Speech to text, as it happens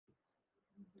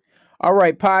All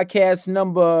right, podcast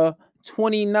number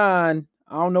 29.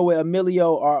 I don't know where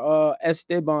Emilio or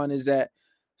Esteban is at,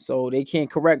 so they can't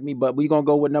correct me, but we're going to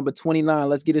go with number 29.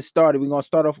 Let's get it started. We're going to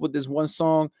start off with this one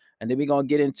song, and then we're going to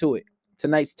get into it.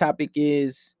 Tonight's topic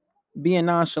is being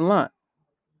nonchalant.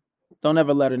 Don't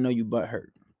ever let her know you butt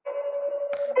hurt.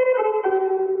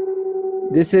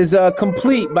 This is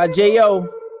Complete by J.O.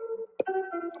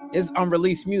 It's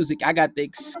unreleased music. I got the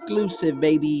exclusive,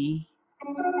 baby.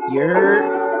 You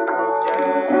heard?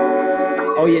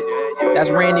 Oh, yeah. That's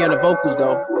Randy on the vocals,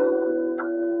 though.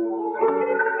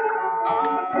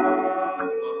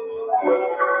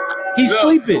 He's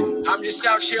sleeping. I'm just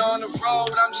out here on the road,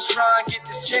 I'm just trying to get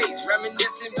this chase.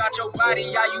 Reminiscing about your body,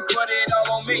 how you put it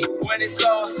all on me. When it's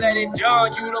all said and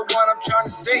done, you the one I'm trying to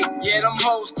see. Yeah, them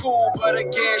hoes cool, but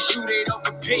again, shoot, they don't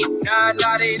compete. Nah,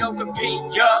 they don't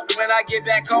compete, yeah. When I get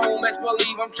back home, best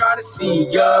believe I'm trying to see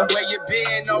ya. Where you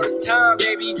been all this time,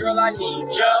 baby girl, I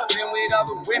need ya. Been with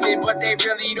other women, but they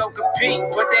really don't compete.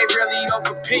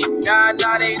 Nah,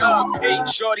 they don't compete.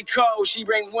 Shorty cold, she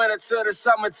bring winter to the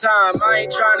summertime. I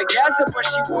ain't trying to gas her, but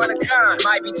she one of kind.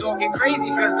 Might be talking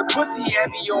crazy, cause the pussy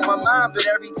heavy on my mind. But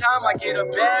every time I get a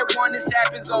bad one, this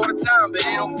happens all the time. But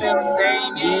it don't feel the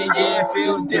same, yeah, it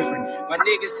feels different. My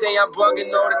niggas say I'm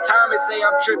bugging all the time and say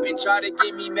I'm tripping. Try to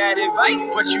give me mad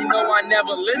advice, but you know I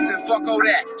never listen. Fuck all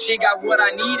that, she got what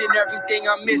I need and everything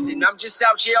I'm missing. I'm just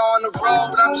out here on the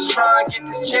road, I'm just trying to get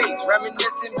this chase.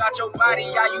 Reminiscing about your body,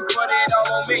 how you put it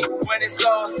all on me. When it's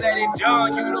all said and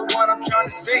done, you the one I'm trying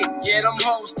to see. Yeah, them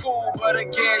hoes cool, but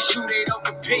again, shoot, they don't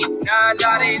compete. Nah,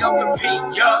 they don't compete,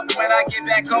 yeah. When I get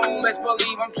back home, best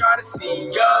believe I'm trying to see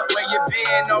ya. Where you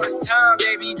been all this time,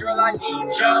 baby girl, I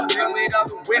need ya. Been with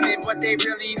other women, but they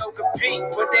really don't compete. Nah,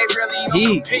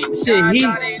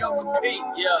 they don't compete,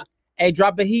 yeah. Hey,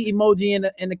 drop a heat emoji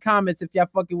in the comments if y'all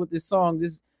fucking with this song.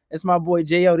 That's my boy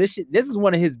J.O. This is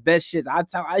one of his best shits.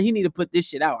 He need to put this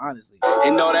shit out, honestly.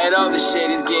 And all that other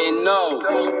shit is getting old.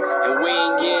 And we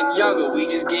ain't getting younger, we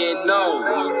just getting old.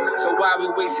 So why we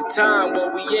wasting time?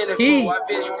 What we in it for? I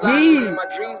visualize it in my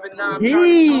dreams, but now I'm trying to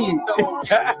see it though.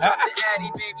 Yeah, talk to Addie,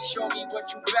 baby, show me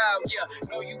what you bout. Yeah,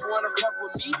 know you wanna fuck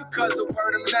with me because of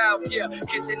word of mouth. Yeah,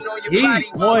 kissing on your body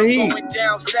while I'm going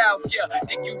down south. Yeah,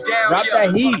 think you down. Drop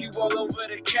yeah, that heat. Fuck you all over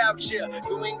the couch. Yeah,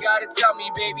 you ain't gotta tell me,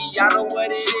 baby, I know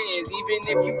what it is. Even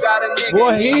if you got a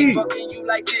nigga, he ain't fucking you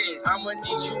like this. I'ma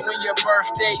need you when your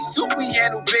birthday. Suit we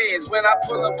handle biz. When I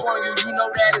pull up on you, you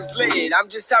know that it's lit. I'm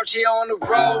just out here on the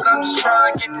road, I'm just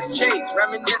trying to get this chase.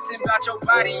 Reminiscing about your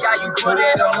body, how you put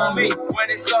it all on me. When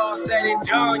it's all said and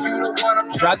done, you the one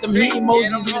I'm trying to see. Drop them heat emojis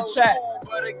in the chat.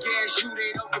 But again, shoot,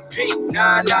 they don't compete.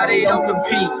 Nah, they don't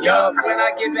compete, yup. When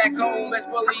I get back home, best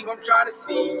believe I'm trying to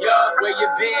see ya. Where you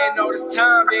been all this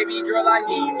time, baby girl, I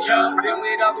need ya. Been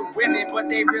with other women, but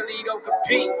they really don't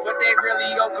compete.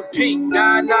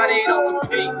 Nah, they don't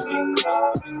compete.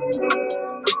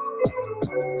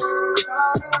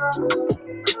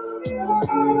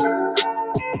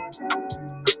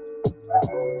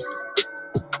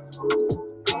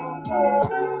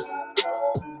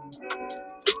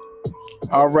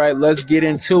 All right, let's get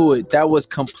into it. That was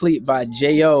Complete by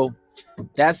J.O.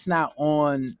 That's not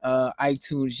on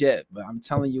iTunes yet, but I'm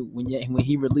telling you, when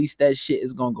he released that shit,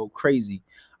 it's gonna go crazy.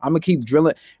 I'm gonna keep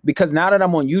drilling because now that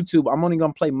I'm on YouTube, I'm only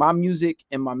gonna play my music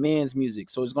and my man's music.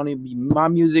 So it's gonna be my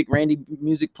music, Randy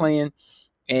music playing,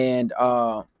 and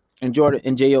Jordan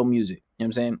and J.O. music. You know what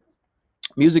I'm saying?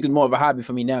 Music is more of a hobby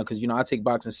for me now because I take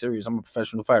boxing serious. I'm a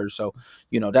professional fighter, so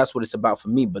that's what it's about for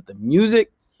me. But the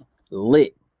music,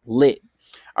 lit.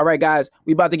 All right, guys,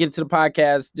 we about to get into the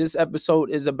podcast. This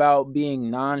episode is about being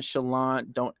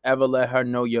nonchalant. Don't ever let her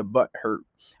know your butt hurt.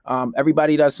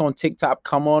 Everybody that's on TikTok,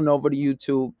 come on over to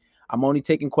YouTube. I'm only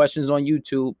taking questions on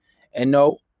YouTube. And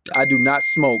no, I do not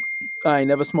smoke. I ain't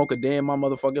never smoked a day in my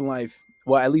motherfucking life.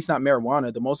 Well, at least not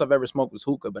marijuana. The most I've ever smoked was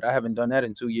hookah, but I haven't done that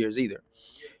in 2 years either. You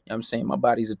know what I'm saying? My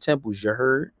body's a temple, you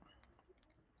heard?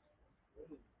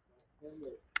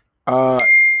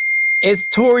 It's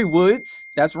Tory Woods.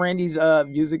 That's Randy's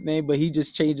music name, but he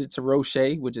just changed it to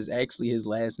Roche, which is actually his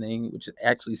last name, which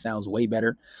actually sounds way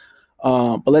better.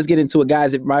 But let's get into it,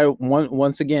 guys.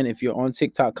 Once again, if you're on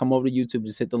TikTok, come over to YouTube.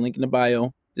 Just hit the link in the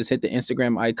bio. Just hit the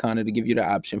Instagram icon to give you the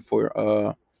option for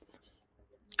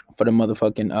the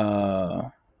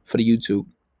motherfucking for the YouTube.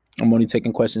 I'm only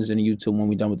taking questions in the YouTube when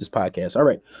we're done with this podcast. All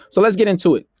right, so let's get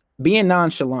into it. Being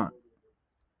nonchalant,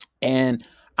 and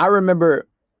I remember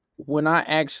when I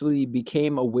actually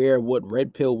became aware of what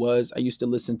red pill was. I used to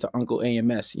listen to Uncle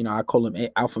AMS. I call him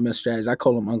Alpha Mess Strategies. I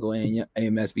call him Uncle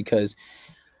AMS because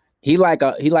he like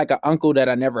a uncle that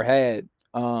I never had.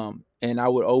 And I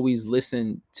would always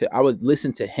listen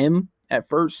to him at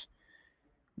first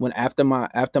when after my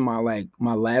like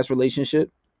my last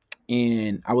relationship,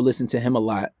 and I would listen to him a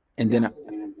lot, and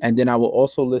then I will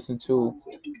also listen to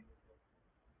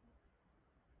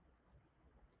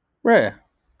Rare,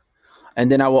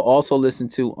 and then I will also listen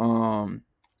to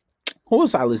who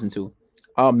else I listen to?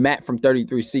 Matt from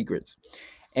 33 Secrets.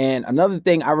 And another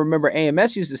thing I remember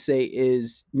AMS used to say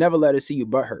is never let her see you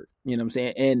butt hurt. You know what I'm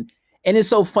saying? And it's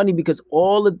so funny because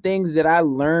all the things that I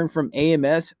learned from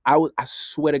AMS, I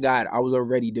swear to God, I was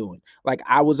already doing. Like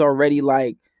I was already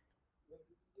like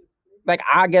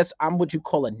I guess I'm what you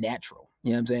call a natural.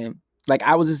 You know what I'm saying? Like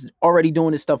I was just already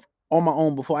doing this stuff on my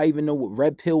own before I even know what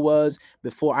red pill was,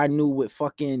 before I knew what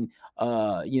fucking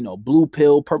blue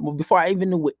pill, purple, before I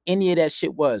even knew what any of that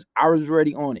shit was. I was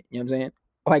already on it. You know what I'm saying?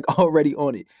 Like already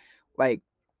on it. Like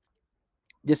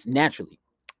just naturally.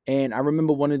 And I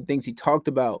remember one of the things he talked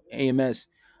about AMS,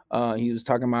 he was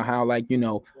talking about how like,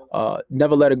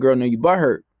 never let a girl know you butt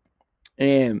hurt.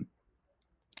 And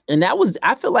that was,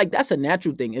 I feel like that's a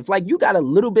natural thing. If like you got a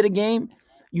little bit of game,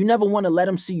 you never want to let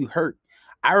them see you hurt.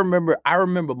 I remember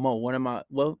Mo, one of my,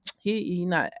 well, he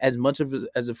not as much of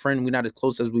as a friend. We're not as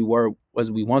close as we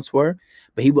once were,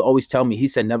 but he would always tell me, he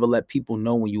said, never let people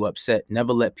know when you upset.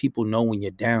 Never let people know when you're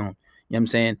down. You know what I'm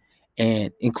saying?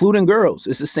 And including girls,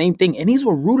 it's the same thing. And these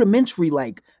were rudimentary,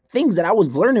 like things that I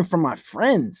was learning from my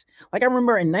friends. Like I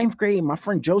remember in 9th grade, my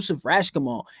friend Joseph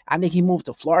Rashkamal, I think he moved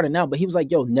to Florida now, but he was like,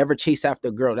 yo, never chase after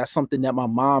a girl. That's something my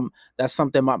mom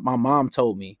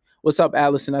told me. What's up,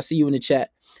 Allison? I see you in the chat.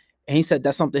 And he said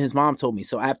that's something his mom told me.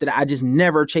 So after that, I just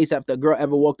never chased after a girl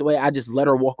ever walked away. I just let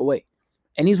her walk away.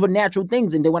 And these were natural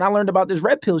things. And then when I learned about this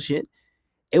red pill shit,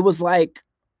 it was like,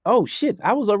 oh shit,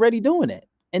 I was already doing it.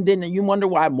 And then you wonder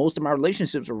why most of my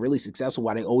relationships were really successful,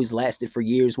 why they always lasted for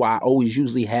years, why I always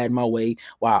usually had my way,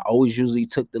 why I always usually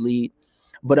took the lead.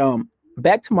 But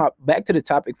back to the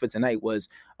topic for tonight was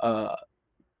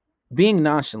being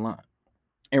nonchalant.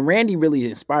 And Randy really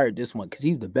inspired this one because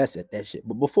he's the best at that shit.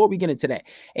 But before we get into that,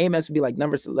 AMS would be like,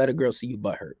 never let a girl see you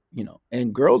butt hurt,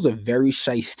 And girls are very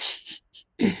shiesty.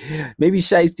 Maybe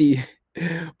shiesty.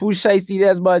 Pooh shiesty,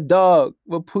 that's my dog.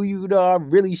 But Pooh, I'm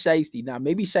really shiesty. Now,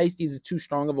 maybe shiesty is too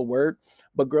strong of a word,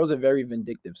 but girls are very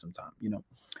vindictive sometimes,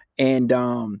 And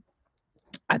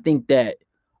I think that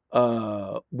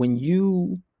when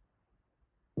you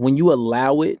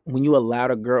allow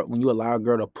a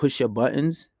girl to push your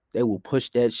buttons, they will push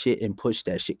that shit and push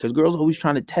that shit. Because girls are always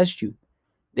trying to test you.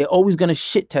 They're always gonna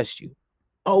shit test you.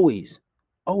 Always.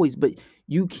 But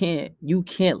you can't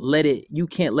let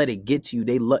it get to you.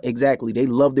 They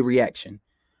love the reaction.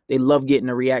 They love getting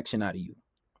a reaction out of you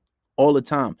all the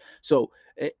time. So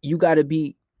you got to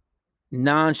be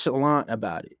nonchalant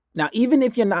about it. Now, even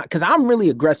if you're not, because I'm really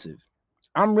aggressive.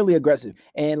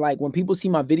 And like when people see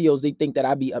my videos, they think that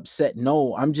I be upset.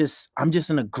 No, I'm just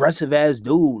an aggressive ass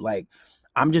dude. Like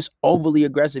I'm just overly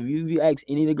aggressive. If you ask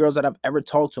any of the girls that I've ever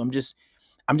talked to,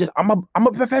 I'm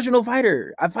a professional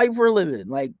fighter. I fight for a living.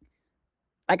 Like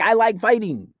I like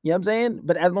fighting. You know what I'm saying?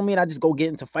 But I don't mean I just go get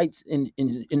into fights in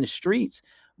the streets.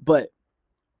 But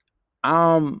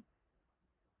I'm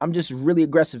just really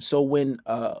aggressive. So when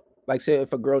like say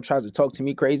if a girl tries to talk to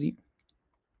me crazy,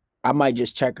 I might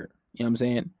just check her. You know what I'm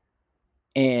saying?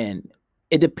 And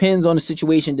it depends on the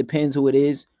situation, depends who it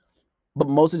is. But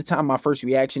most of the time, my first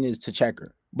reaction is to check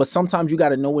her. But sometimes you got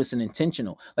to know it's an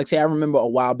intentional. Like say, I remember a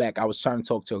while back, I was trying to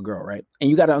talk to a girl, right? And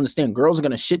you got to understand, girls are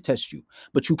going to shit test you,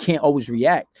 but you can't always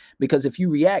react. Because if you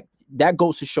react, that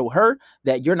goes to show her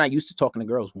that you're not used to talking to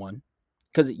girls, one.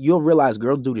 Because you'll realize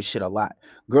girls do this shit a lot.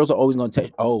 Girls are always going to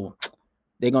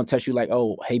they're going to test you like,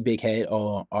 oh, hey, big head.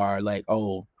 Or like,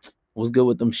 oh, what's good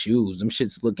with them shoes? Them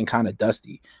shit's looking kind of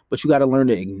dusty. But you got to learn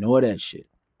to ignore that shit.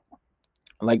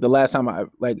 Like the last time a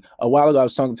while ago, I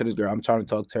was talking to this girl. I'm trying to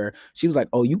talk to her. She was like,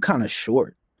 oh, you kind of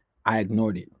short. I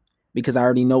ignored it because I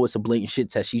already know it's a blatant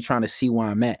shit test. She's trying to see where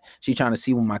I'm at. She's trying to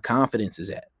see where my confidence is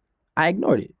at. I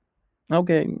ignored it.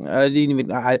 Okay. I didn't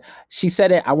even, she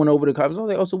said it. I went over the car. I was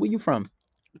like, oh, so where you from?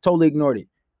 Totally ignored it.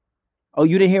 Oh,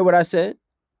 you didn't hear what I said?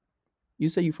 You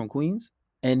said you from Queens?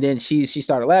 And then she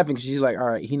started laughing because she's like,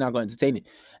 all right, he's not going to entertain it.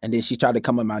 And then she tried to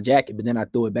come in my jacket, but then I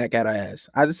threw it back at her ass.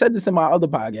 I said this in my other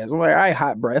podcast. I'm like, all right,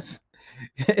 hot breath.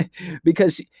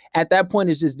 Because at that point,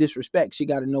 it's just disrespect. She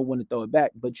got to know when to throw it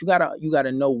back. But you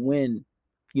gotta know when,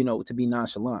 to be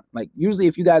nonchalant. Like usually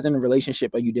if you guys in a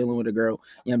relationship or you dealing with a girl,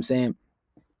 you know what I'm saying?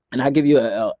 And I give you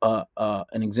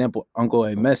an example. Uncle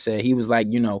Amos said, he was like,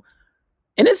 and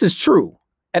this is true.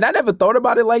 And I never thought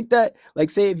about it like that. Like,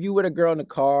 say if you with a girl in the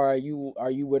car, you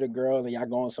with a girl and y'all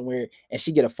going somewhere and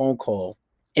she get a phone call.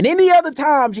 And any other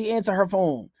time she answer her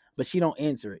phone, but she don't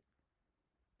answer it.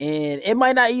 And it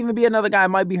might not even be another guy. It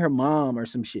might be her mom or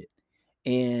some shit.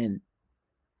 and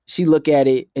she look at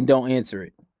it and don't answer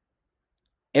it.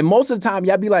 And most of the time,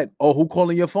 y'all be like, "Oh, who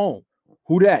calling your phone?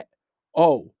 Who that?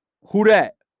 Oh, who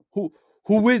that?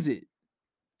 Who is it?"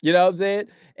 You know what I'm saying?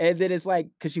 And then it's like,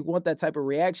 because she want that type of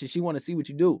reaction, she want to see what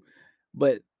you do.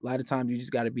 But a lot of times, you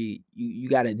just gotta be, you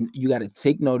gotta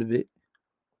take note of it,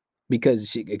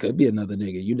 because it could be another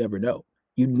nigga. You never know.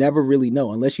 You never really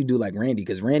know unless you do like Randy,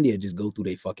 because Randy will just go through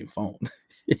their fucking phone.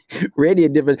 Randy a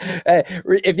different.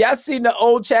 If y'all seen the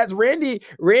old chats, Randy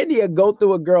will go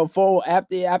through a girl phone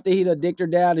after he done dicked her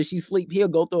down and she sleep. He'll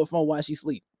go through her phone while she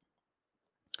sleep.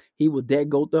 He will dead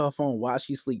go through her phone while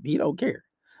she sleep. He don't care.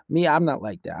 Me, I'm not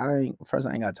like that. I ain't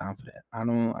got time for that. I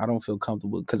don't feel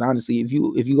comfortable, because honestly, if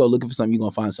you go looking for something, you're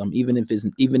gonna find something, even if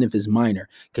it's minor,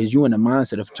 because you in the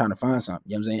mindset of trying to find something.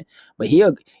 You know what I'm saying? But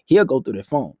he'll go through their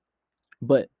phone.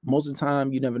 But most of the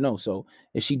time, you never know. So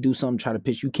if she do something, try to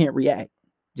pitch, you can't react.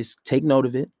 Just take note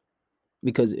of it,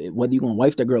 because whether you're gonna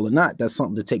wife that girl or not, that's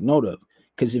something to take note of.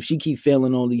 Because if she keep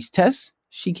failing on these tests,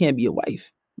 she can't be a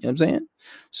wife. You know what I'm saying?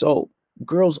 So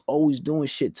girls always doing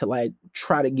shit to like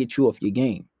try to get you off your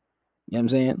game. You know what I'm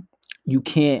saying? You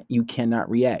cannot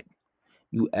react.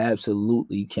 You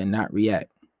absolutely cannot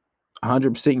react.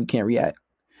 100% you can't react.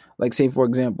 Like, say for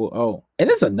example, and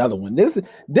this is another one. This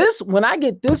when I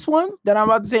get this one that I'm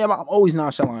about to say, I'm always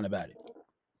nonchalant about it.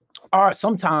 Or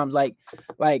sometimes like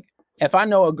if I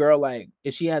know a girl, like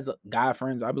if she has guy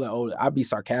friends, I'll be like, oh, I'll be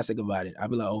sarcastic about it. I'll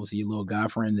be like, oh, so your little guy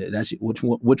friend, that's which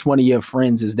one of your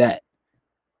friends is that?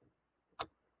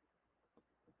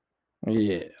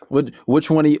 Yeah. Which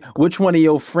one of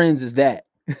your friends is that?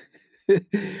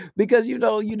 Because you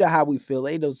know how we feel.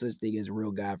 Ain't no such thing as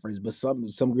real guy friends, but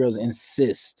some girls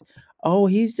insist. Oh,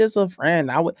 he's just a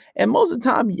friend. And most of the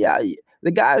time, yeah, the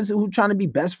guys who trying to be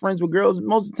best friends with girls,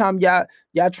 most of the time, y'all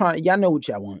know what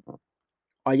y'all want.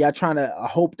 Or y'all trying to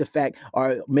hope the fact,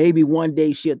 or maybe one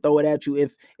day she'll throw it at you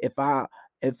if I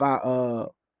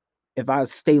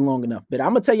stay long enough. But I'm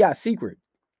gonna tell y'all a secret.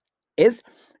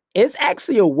 It's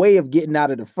actually a way of getting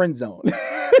out of the friend zone.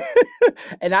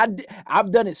 And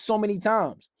I've done it so many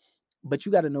times. But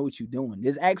you got to know what you're doing.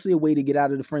 There's actually a way to get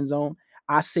out of the friend zone.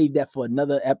 I saved that for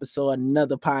another episode,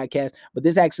 another podcast. But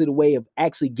there's actually the way of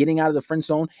actually getting out of the friend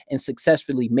zone and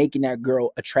successfully making that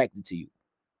girl attracted to you.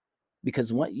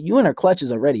 Because you in her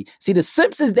clutches already. See, the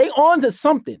Simpsons, they on to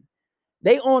something.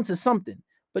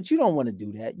 But you don't want to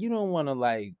do that. You don't want to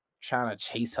like trying to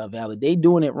chase her valid. They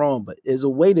doing it wrong, but there's a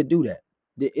way to do that.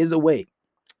 There is a way.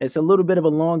 It's a little bit of a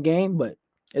long game, but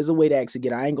there's a way to actually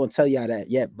get. I ain't gonna tell y'all that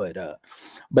yet, but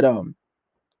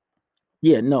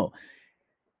yeah, no.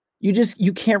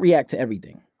 You can't react to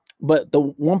everything. But the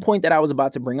one point that I was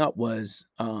about to bring up was,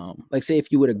 like, say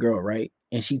if you with a girl, right,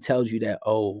 and she tells you that,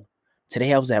 oh,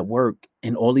 today I was at work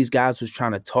and all these guys was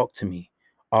trying to talk to me,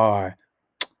 or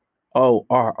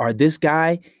this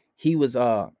guy, he was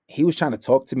trying to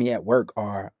talk to me at work,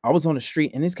 or I was on the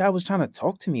street and this guy was trying to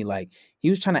talk to me, like he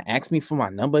was trying to ask me for my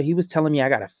number. He was telling me I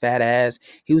got a fat ass.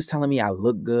 He was telling me I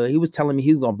look good. He was telling me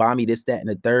he was gonna buy me this, that, and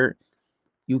the third.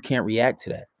 You can't react to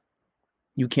that.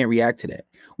 You can't react to that.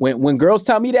 When girls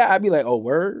tell me that, I'd be like, oh,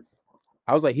 word.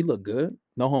 I was like, he look good.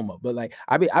 No homo. But like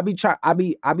I be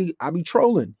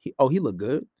trolling. He look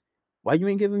good. Why you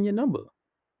ain't give him your number?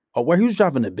 Or where he was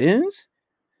driving the Benz?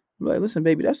 I'm like, listen,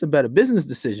 baby, that's a better business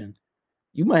decision.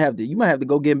 You might have to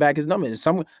go get him back his number. And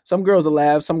some girls will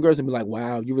laugh. Some girls will be like,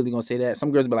 wow, you really gonna say that?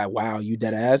 Some girls will be like, wow, you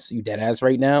dead ass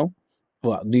right now.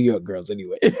 Well, New York girls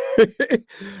anyway.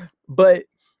 But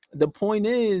the point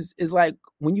is like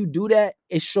when you do that,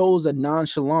 it shows a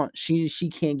nonchalant. She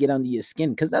can't get under your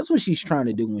skin, because that's what she's trying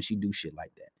to do when she do shit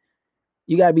like that.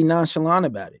 You gotta be nonchalant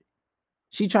about it.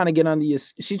 She's trying to get under your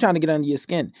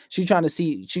skin. She's trying to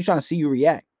see you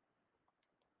react.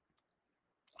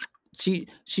 She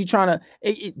trying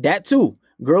to that too.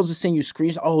 Girls will send you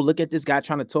screenshots. Oh, look at this guy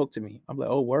trying to talk to me. I'm like,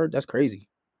 oh, word, that's crazy.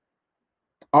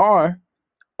 Or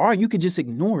you could just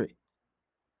ignore it.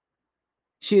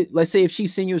 Let's say if she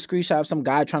send you a screenshot of some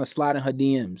guy trying to slide in her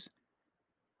DMs.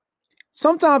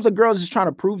 Sometimes a girl's just trying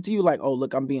to prove to you, like, oh,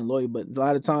 look, I'm being loyal. But a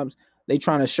lot of times they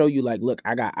trying to show you, like, look,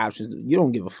 I got options. You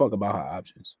don't give a fuck about her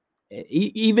options.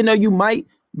 Even though you might,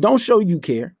 don't show you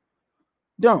care.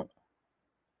 Don't.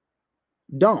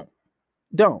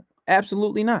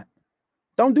 Absolutely not.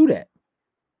 Don't do that.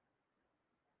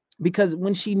 Because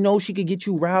when she knows she could get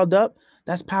you riled up,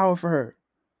 that's power for her.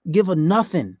 Give her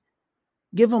nothing.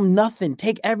 Give them nothing.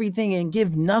 Take everything and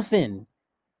give nothing.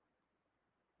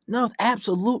 No,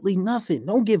 absolutely nothing.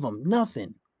 Don't give them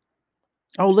nothing.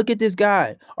 Oh, look at this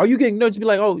guy. Are you getting nervous to be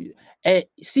like, oh,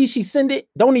 see, she send it.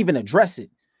 Don't even address it.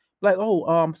 Like,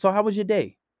 oh, so how was your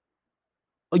day?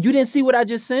 Oh, you didn't see what I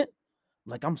just sent?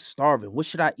 Like, I'm starving. What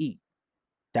should I eat?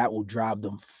 That will drive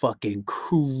them fucking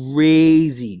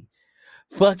crazy.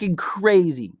 Fucking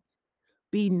crazy.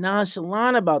 Be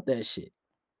nonchalant about that shit.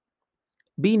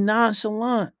 Be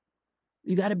nonchalant.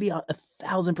 You got to be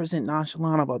 1,000%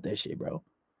 nonchalant about that shit, bro.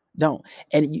 Don't.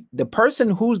 And the person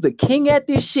who's the king at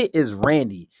this shit is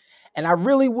Randy. And I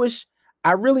really wish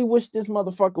this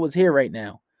motherfucker was here right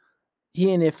now.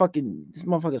 He in there fucking, this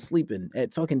motherfucker sleeping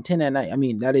at fucking 10 at night. I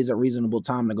mean, that is a reasonable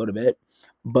time to go to bed.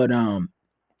 But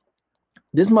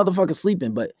this motherfucker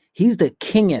sleeping, but he's the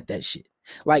king at that shit.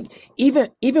 Like, even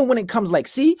when it comes, like,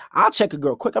 see, I'll check a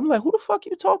girl quick. I'm like, who the fuck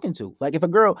you talking to? Like, if a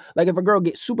girl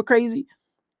gets super crazy,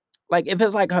 like, if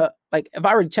it's like her, like, if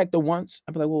I already checked her once,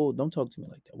 I'd be like, whoa, don't talk to me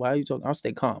like that. Why are you talking? I'll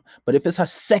stay calm. But if it's her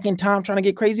second time trying to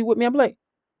get crazy with me, I'm like,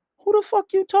 who the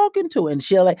fuck you talking to? And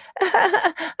she'll like,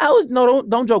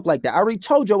 don't joke like that. I already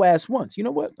told your ass once. You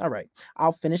know what? All right.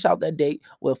 I'll finish out that date.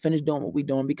 We'll finish doing what we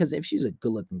doing, because if she's a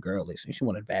good looking girl, listen, she's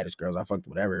one of the baddest girls I fucked,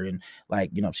 whatever. And like,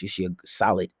 you know, she a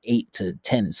solid 8 to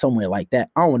 10, somewhere like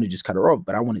that. I don't want to just cut her off,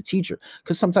 but I want to teach her.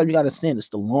 Because sometimes you got to understand it's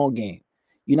the long game.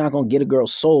 You're not going to get a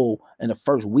girl's soul in the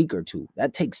first week or two.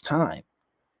 That takes time.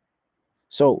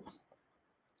 So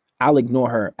I'll ignore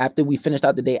her. After we finished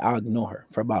out the day, I'll ignore her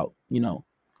for about,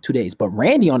 2 days. But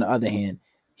Randy, on the other hand,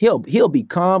 he'll be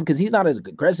calm, because he's not as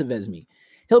aggressive as me.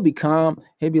 He'll be calm.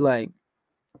 He'll be like,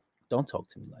 don't talk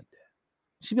to me like that.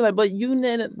 She'd be like, but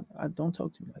don't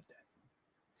talk to me like that.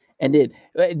 And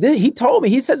then he told me,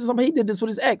 he said to somebody, he did this with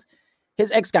his ex.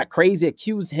 His ex got crazy,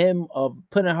 accused him of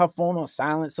putting her phone on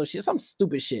silent. So some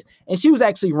stupid shit. And she was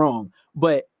actually wrong.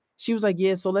 But she was like,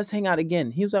 yeah, so let's hang out again.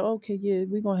 He was like, okay, yeah,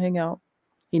 we're going to hang out.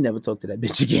 He never talked to that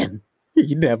bitch again.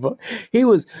 He never. He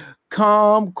was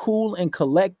calm, cool, and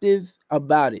collective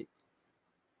about it.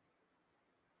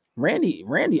 Randy,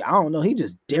 I don't know. He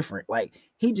just different. Like,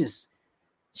 he just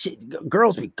shit.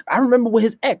 Girls be. I remember with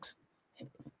his ex.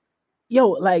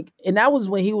 Yo, like, and that was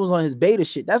when he was on his beta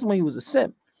shit. That's when he was a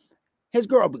simp. His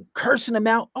girl be cursing him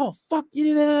out. Oh, fuck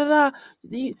you.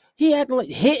 He acting like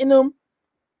hitting him.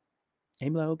 He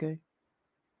be like, okay.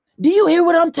 Do you hear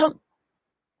what I'm telling?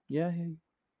 Yeah, I hear you.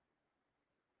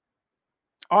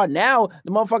 Oh, now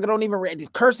the motherfucker don't even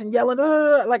read, cursing, yelling.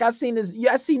 Like, I seen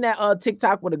that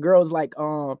TikTok where the girl's like,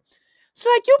 she's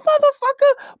like, you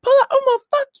motherfucker, pull up, I'm gonna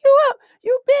fuck you up,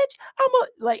 you bitch.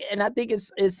 Like, and I think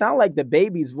it sounds like the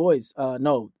baby's voice.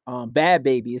 Bad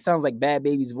Baby. It sounds like Bad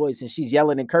Baby's voice, and she's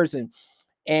yelling and cursing.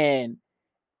 And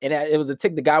it was a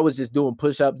tick. The guy was just doing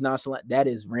push-ups, nonchalant. That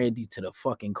is Randy to the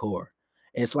fucking core.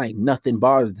 It's like nothing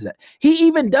bothers that. He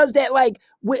even does that, like,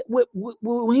 with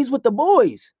when he's with the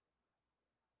boys.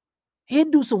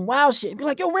 He'd do some wild shit and be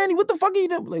like, yo, Randy, what the fuck are you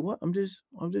doing? Like, what? I'm just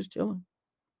chilling.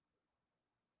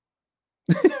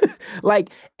 Like,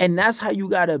 and that's how you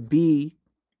gotta be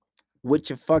with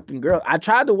your fucking girl. I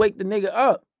tried to wake the nigga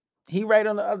up. He right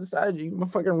on the other side of you, my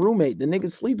fucking roommate. The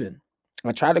nigga's sleeping.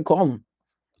 I tried to call him.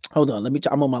 Hold on, let me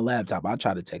try. I'm on my laptop. I'll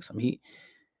try to text him.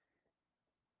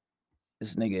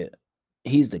 This nigga,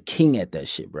 he's the king at that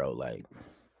shit, bro. Like,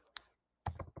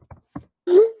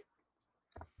 this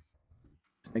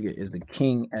nigga is the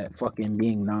king at fucking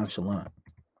being nonchalant.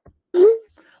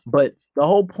 But the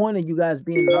whole point of you guys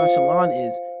being nonchalant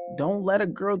is don't let a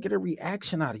girl get a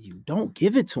reaction out of you. Don't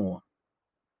give it to him.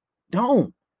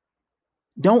 Don't.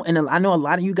 And I know a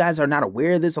lot of you guys are not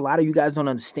aware of this. A lot of you guys don't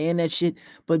understand that shit.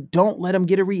 But don't let them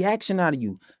get a reaction out of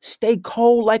you. Stay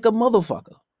cold like a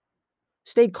motherfucker.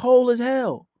 Stay cold as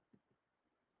hell.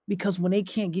 Because when they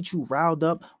can't get you riled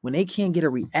up, when they can't get a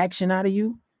reaction out of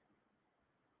you,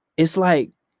 it's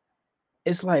like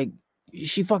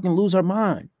she fucking lose her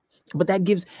mind. But that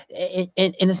gives, and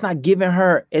it's not giving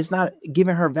her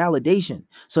validation.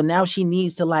 So now she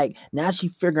needs to now she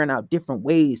figuring out different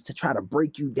ways to try to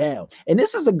break you down. And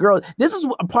this is a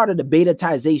part of the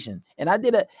betatization. And I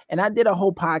did a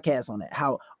whole podcast on it,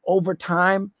 how over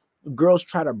time girls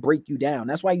try to break you down.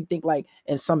 That's why you think, like,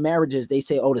 in some marriages they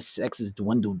say, oh, the sex is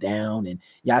dwindled down and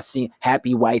y'all see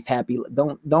happy wife, happy.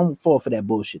 Don't fall for that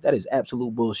bullshit. That is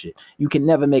absolute bullshit. You can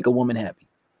never make a woman happy.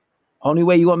 Only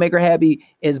way you gonna make her happy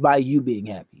is by you being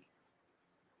happy.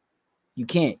 You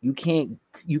can't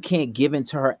give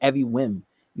into her every whim.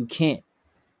 You can't.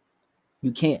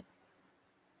 The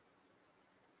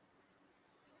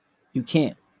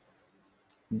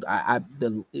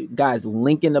guys,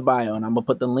 link in the bio, and I'm gonna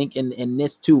put the link in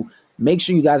this too. Make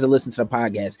sure you guys are listening to the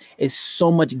podcast. It's so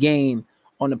much game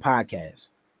on the podcast.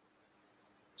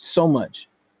 So much.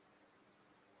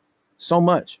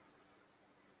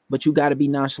 But you got to be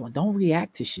nonchalant. Don't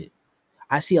react to shit.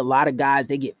 I see a lot of guys,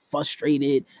 they get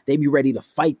frustrated. They be ready to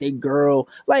fight their girl.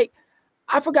 Like,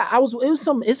 I forgot, it's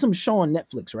some show on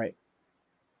Netflix, right?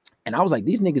 And I was like,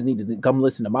 these niggas need to come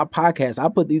listen to my podcast. I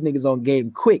put these niggas on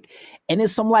game quick. And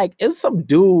it's some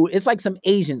dude, it's like some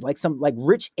Asians, like some like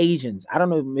rich Asians. I don't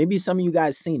know, maybe some of you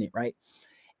guys seen it, right?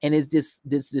 And it's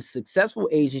this successful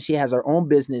Asian. She has her own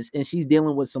business and she's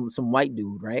dealing with some white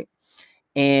dude, right?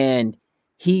 And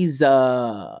he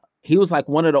was like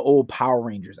one of the old Power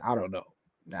Rangers. I don't know.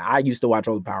 I used to watch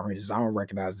all the Power Rangers. I don't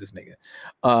recognize this nigga.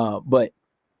 But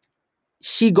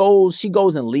she goes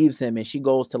and leaves him, and she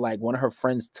goes to like one of her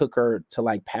friends took her to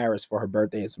like Paris for her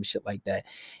birthday and some shit like that.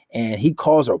 And he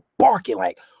calls her barking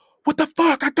like, "What the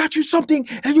fuck? I got you something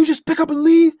and you just pick up and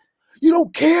leave? You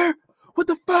don't care? What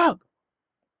the fuck?"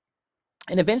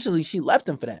 And eventually she left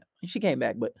him for that. She came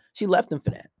back, but she left him for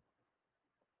that.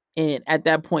 And at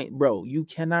that point, bro, you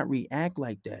cannot react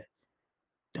like that.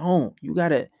 Don't. You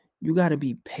gotta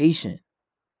be patient.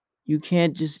 You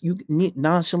can't just, you need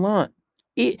nonchalant.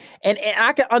 And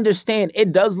I can understand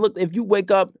it does look, if you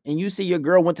wake up and you see your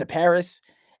girl went to Paris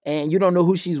and you don't know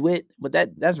who she's with, but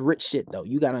that's rich shit though.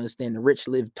 You gotta understand the rich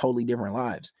live totally different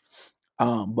lives.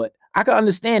 But I can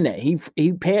understand that.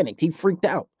 He panicked, he freaked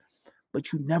out.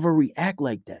 But you never react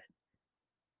like that.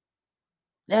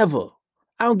 Never.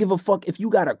 I don't give a fuck if you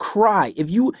gotta cry.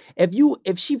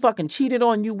 If she fucking cheated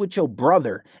on you with your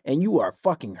brother and you are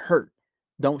fucking hurt,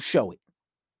 don't show it.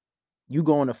 You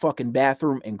go in the fucking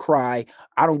bathroom and cry.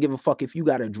 I don't give a fuck if you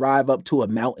got to drive up to a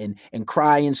mountain and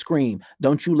cry and scream.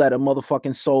 Don't you let a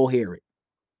motherfucking soul hear it.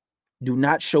 Do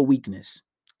not show weakness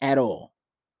at all.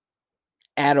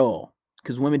 At all.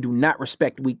 Because women do not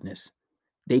respect weakness.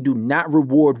 They do not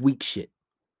reward weak shit.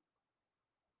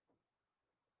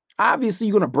 Obviously,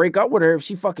 you're going to break up with her if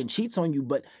she fucking cheats on you,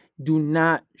 but do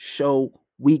not show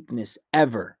weakness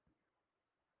ever.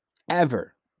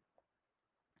 Ever.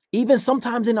 Even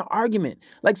sometimes in an argument,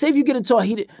 like say if you get into a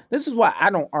heated, this is why I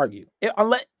don't argue.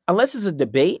 Unless it's a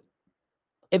debate.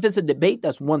 If it's a debate,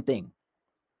 that's one thing.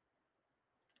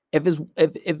 If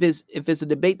it's a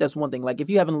debate, that's one thing. Like if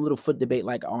you're having a little foot debate,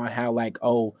 like on how like,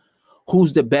 oh,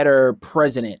 who's the better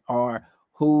president, or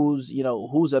who's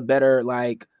a better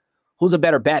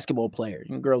basketball player.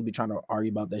 And girls be trying to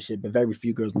argue about that shit, but very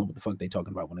few girls know what the fuck they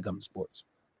talking about when it comes to sports.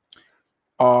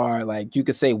 Or like you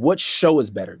could say what show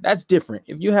is better. That's different.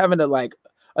 If you're having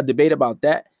a debate about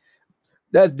that,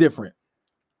 that's different.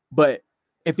 But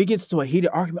if it gets to a heated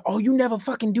argument, oh, you never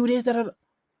fucking do this,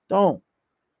 don't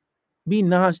be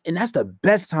nonchalant. And that's the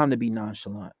best time to be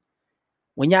nonchalant.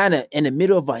 When you're in the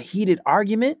middle of a heated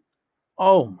argument,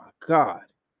 oh my God.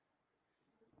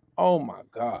 Oh my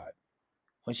God.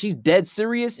 When she's dead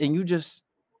serious and you just,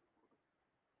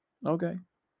 okay.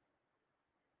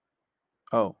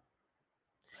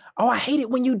 Oh, I hate it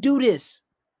when you do this.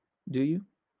 Do you?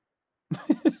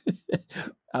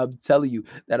 I'm telling you,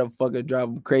 that'll fucking drive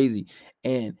them crazy.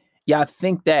 And yeah, I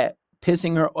think that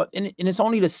pissing her off, and it's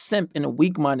only the simp and the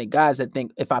weak-minded guys that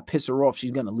think if I piss her off,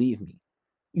 she's gonna leave me.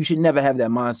 You should never have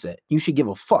that mindset. You should give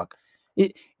a fuck.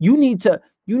 You need to,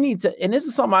 and this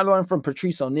is something I learned from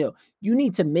Patrice O'Neal. You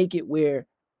need to make it where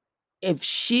if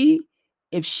she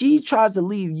tries to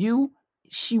leave you,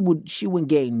 she wouldn't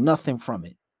gain nothing from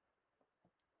it.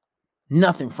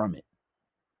 Nothing from it.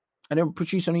 And then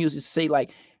Patrice O'Neal used to say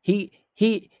like he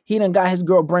done got his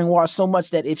girl brainwashed so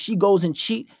much that if she goes and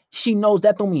cheat, she knows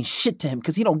that don't mean shit to him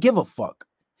because he don't give a fuck.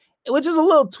 Which is a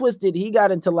little twisted. He got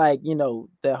into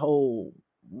the whole,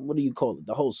 what do you call it?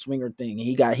 The whole swinger thing.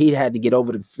 He had to get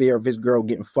over the fear of his girl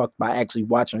getting fucked by actually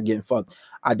watching her getting fucked.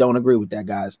 I don't agree with that,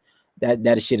 guys.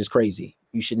 That shit is crazy.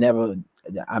 You should never.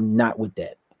 I'm not with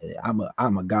that. I'm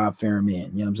a God-fearing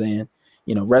man. You know what I'm saying?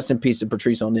 Rest in peace to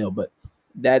Patrice O'Neal. But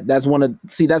that's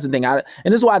the thing. And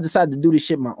this is why I decided to do this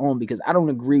shit my own, because I don't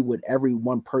agree with every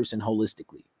one person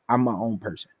holistically. I'm my own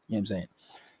person. You know what I'm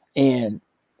saying?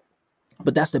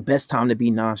 But that's the best time to be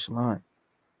nonchalant.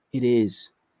 It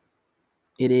is.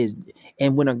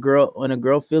 And when a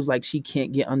girl feels like she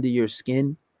can't get under your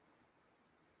skin,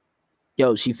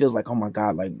 she feels like, oh my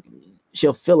God, like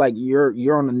she'll feel like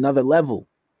you're on another level.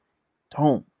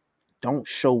 Don't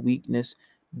show weakness.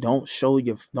 Don't show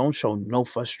no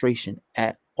frustration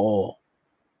at all.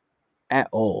 At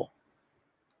all.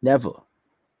 Never.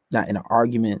 Not in an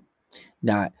argument.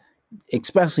 Not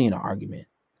especially in an argument.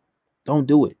 Don't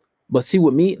do it. But see,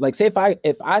 with me, like say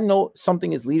if I know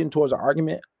something is leading towards an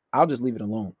argument, I'll just leave it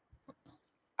alone.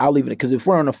 I'll leave it, because if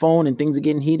we're on the phone and things are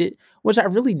getting heated, which I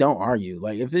really don't argue.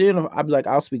 Like if it, I'll be like,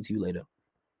 I'll speak to you later.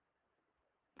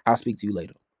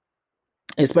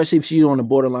 Especially if she's on the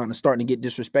borderline and starting to get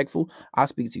disrespectful, I'll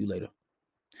speak to you later.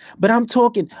 But I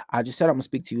just said I'm gonna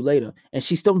speak to you later. And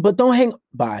she's still, but don't hang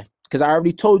by, because I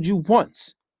already told you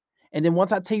once. And then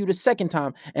once I tell you the second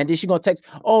time, and then she gonna text,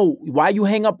 oh, why you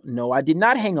hang up? No, I did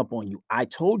not hang up on you. I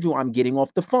told you I'm getting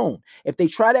off the phone. If they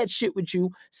try that shit with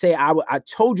you, say I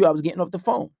told you I was getting off the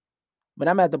phone. But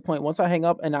I'm at the point, once I hang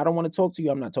up and I don't want to talk to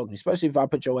you, I'm not talking to you. Especially if I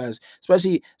put your ass,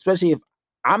 especially if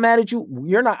I'm mad at you,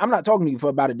 I'm not talking to you for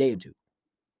about a day or two.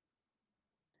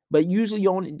 But usually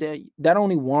that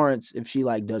only warrants if she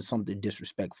like does something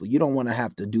disrespectful. You don't want to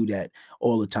have to do that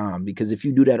all the time, because if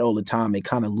you do that all the time, it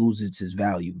kind of loses its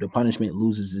value. The punishment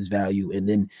loses its value, and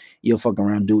then you'll fuck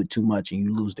around, do it too much, and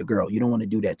you lose the girl. You don't want to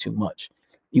do that too much.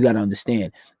 You got to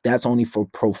understand, that's only for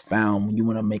profound, when you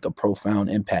want to make a profound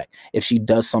impact. If she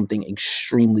does something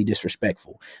extremely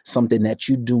disrespectful, something that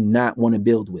you do not want to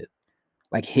build with,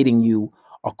 like hitting you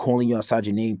or calling you outside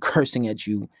your name, cursing at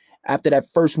you, after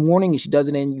that first warning, and she does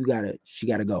it, in, she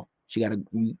gotta go. She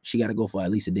gotta go for at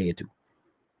least a day or two.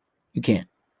 You can't.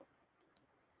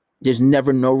 There's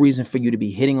never no reason for you to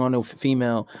be hitting on a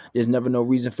female. There's never no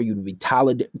reason for you to be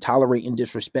tolerating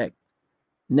disrespect.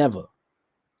 Never.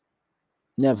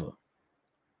 Never.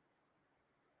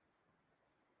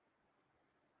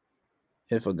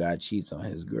 If a guy cheats on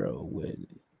his girl with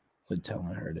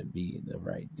telling her to be the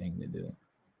right thing to do.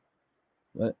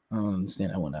 But I don't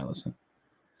understand that one, Allison.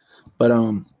 But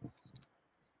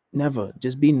never.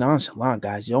 Just be nonchalant,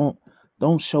 guys. Don't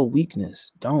show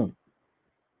weakness. Don't.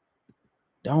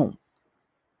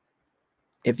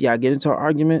 If y'all get into an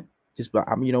argument,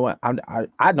 you know what?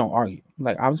 I don't argue.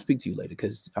 Like, I'll speak to you later,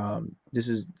 because I'm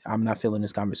not feeling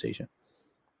this conversation.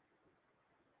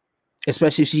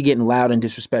 Especially if she's getting loud and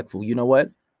disrespectful. You know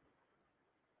what?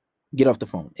 Get off the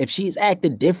phone. If she's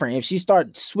acting different, if she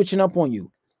starts switching up on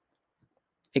you,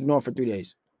 ignore her for 3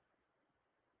 days.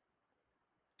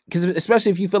 Because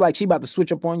especially if you feel like she about to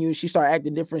switch up on you, she start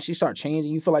acting different, she start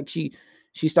changing, you feel like she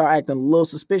start acting a little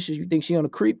suspicious, you think she on a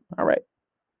creep, all right,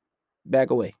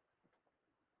 back away.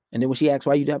 And then when she asks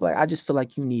why you do that, like, I just feel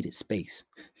like you needed space.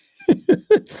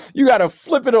 You got to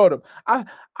flip it on them.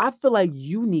 I feel like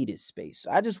you needed space.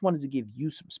 I just wanted to give you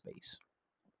some space.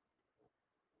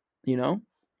 You know,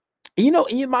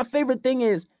 my favorite thing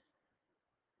is,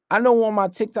 I know on my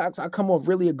TikToks, I come off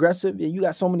really aggressive, and you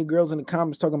got so many girls in the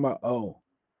comments talking about, oh,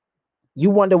 you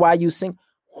wonder why you sing.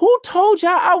 Who told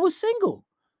y'all I was single?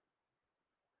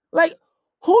 Like,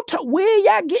 where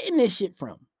y'all getting this shit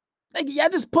from? Like, y'all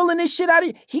just pulling this shit out of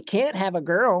here. He can't have a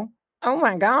girl. Oh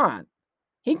my God.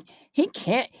 He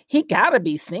can't. He gotta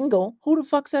be single. Who the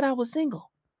fuck said I was single?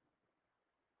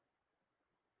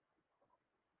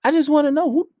 I just want to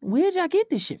know, where'd y'all get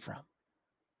this shit from?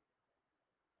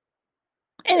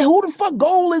 And who the fuck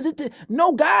goal is it to?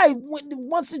 No guy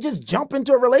wants to just jump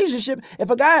into a relationship. If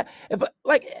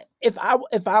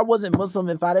I wasn't Muslim,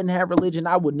 if I didn't have religion,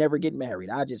 I would never get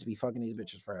married. I'd just be fucking these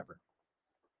bitches forever.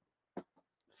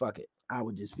 Fuck it. I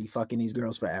would just be fucking these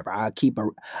girls forever. I keep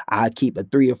a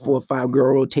 3 or 4 or 5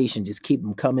 girl rotation. Just keep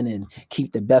them coming in.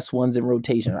 Keep the best ones in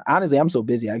rotation. Honestly, I'm so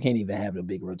busy, I can't even have a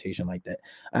big rotation like that.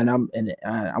 And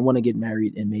I want to get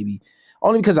married, and maybe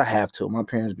only because I have to. My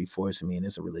parents be forcing me, and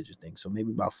it's a religious thing. So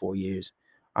maybe about 4 years,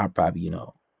 I'll probably, you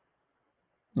know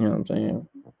what I'm saying?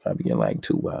 Probably get like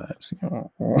 2 wives.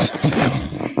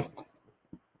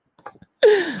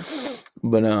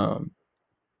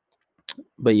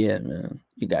 But yeah, man,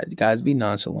 you guys be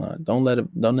nonchalant. Don't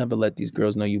ever let these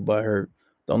girls know you butthurt.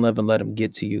 Don't ever let them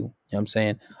get to you. You know what I'm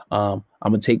saying? I'm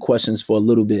gonna take questions for a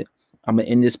little bit. I'm gonna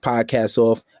end this podcast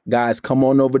off. Guys, come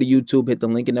on over to YouTube. Hit the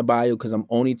link in the bio, because I'm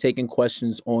only taking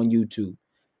questions on YouTube.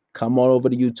 Come on over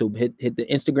to YouTube. Hit the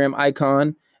Instagram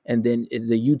icon, and then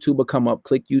the YouTube will come up.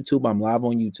 Click YouTube. I'm live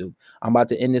on YouTube. I'm about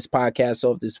to end this podcast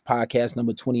off. This podcast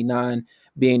number 29,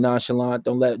 being nonchalant.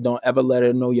 Don't ever let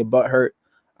her know your butt hurt.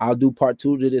 I'll do part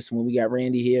 2 to this when we got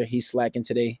Randy here. He's slacking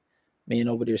today. Man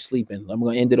over there sleeping. I'm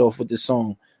gonna end it off with this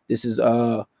song. This is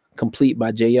Complete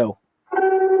by J.O.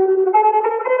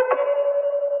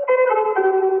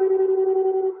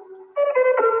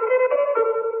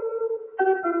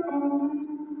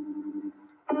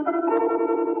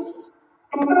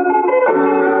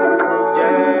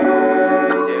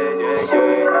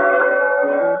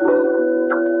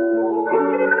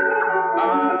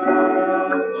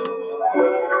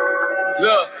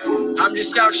 I'm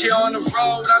just out here on the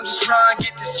road, I'm just trying to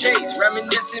get this chase.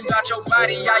 Reminiscing about your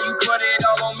body, how you put it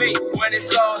all on me. When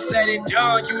it's all said and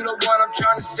done, you the one I'm I'm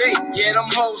trying to say. Yeah, them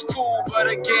hoes cool, but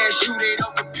against you they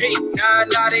don't compete.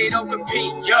 Nah, they don't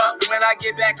compete. Yup, when I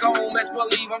get back home, best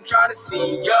believe I'm trying to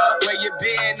see ya. Where you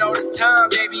been all this time,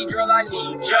 baby girl, I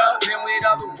need ya. Been with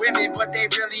other women, but they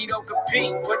really don't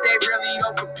compete.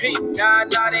 Nah,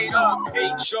 they don't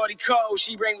compete. Shorty cold,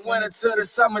 she bring winter to the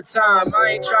summertime.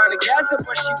 I ain't trying to gas her,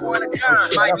 but she want a kind.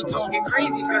 Might be talking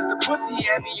crazy, cause the pussy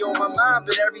heavy on my mind.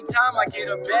 But every time I get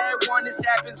a bad one, this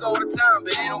happens all the time.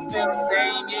 But it don't feel the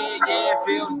same, yeah, it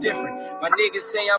feels different. My niggas say I'm